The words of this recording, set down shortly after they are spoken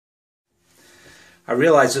I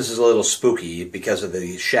realize this is a little spooky because of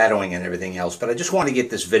the shadowing and everything else, but I just want to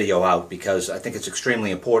get this video out because I think it's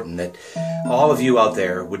extremely important that all of you out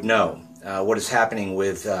there would know what is happening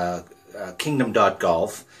with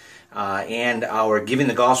Kingdom.golf and our Giving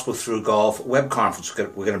the Gospel Through Golf web conference we're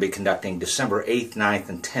going to be conducting December 8th, 9th,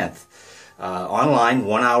 and 10th online,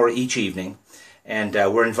 1 hour each evening. And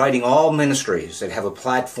we're inviting all ministries that have a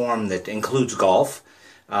platform that includes golf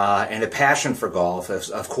and a passion for golf,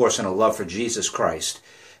 of course, and a love for Jesus Christ,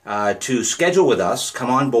 to schedule with us, come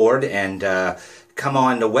on board, and come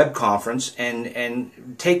on the web conference and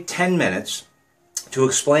take 10 minutes to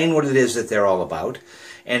explain what it is that they're all about,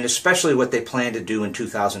 and especially what they plan to do in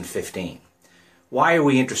 2015. Why are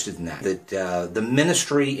we interested in that? That the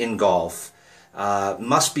ministry in golf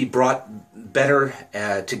must be brought better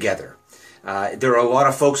together. There are a lot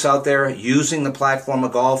of folks out there using the platform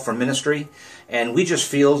of golf for ministry, and we just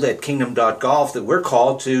feel at Kingdom.golf that we're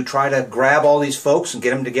called to try to grab all these folks and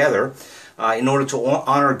get them together in order to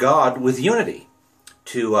honor God with unity,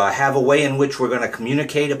 to have a way in which we're going to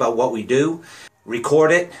communicate about what we do,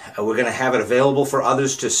 record it, we're going to have it available for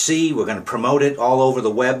others to see, we're going to promote it all over the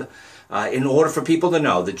web in order for people to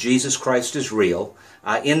know that Jesus Christ is real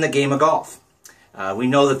in the game of golf. We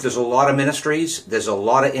know that there's a lot of ministries, there's a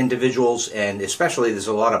lot of individuals, and especially there's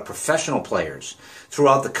a lot of professional players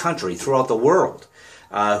throughout the country, throughout the world,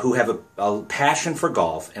 who have a passion for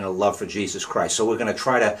golf and a love for Jesus Christ. So we're going to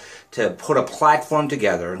try to put a platform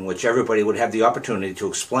together in which everybody would have the opportunity to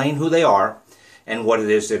explain who they are and what it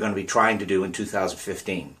is they're going to be trying to do in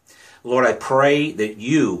 2015. Lord, I pray that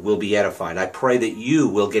you will be edified. I pray that you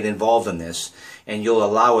will get involved in this, and you'll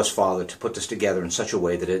allow us, Father, to put this together in such a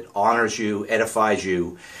way that it honors you, edifies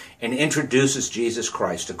you, and introduces Jesus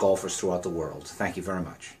Christ to golfers throughout the world. Thank you very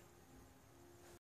much.